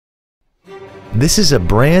This is a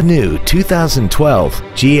brand new 2012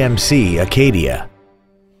 GMC Acadia.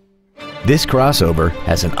 This crossover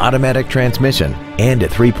has an automatic transmission and a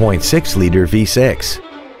 3.6-liter V6.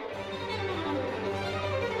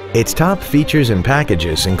 Its top features and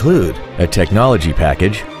packages include a technology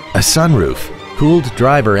package, a sunroof, cooled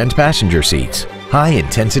driver and passenger seats,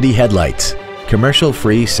 high-intensity headlights,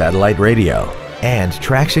 commercial-free satellite radio, and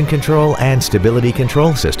traction control and stability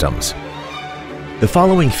control systems. The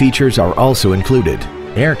following features are also included: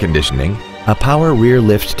 air conditioning, a power rear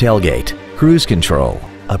lift tailgate, cruise control,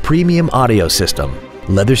 a premium audio system,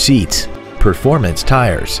 leather seats, performance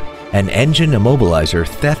tires, an engine immobilizer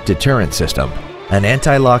theft deterrent system, an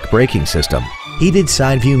anti-lock braking system, heated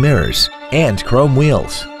side view mirrors, and chrome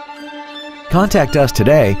wheels. Contact us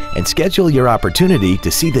today and schedule your opportunity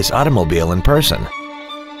to see this automobile in person.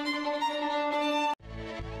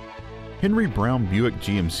 Henry Brown Buick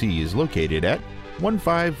GMC is located at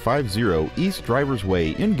 1550 East Drivers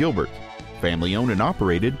Way in Gilbert. Family owned and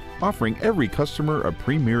operated, offering every customer a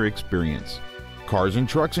premier experience. Cars and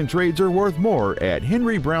trucks and trades are worth more at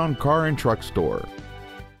Henry Brown Car and Truck Store.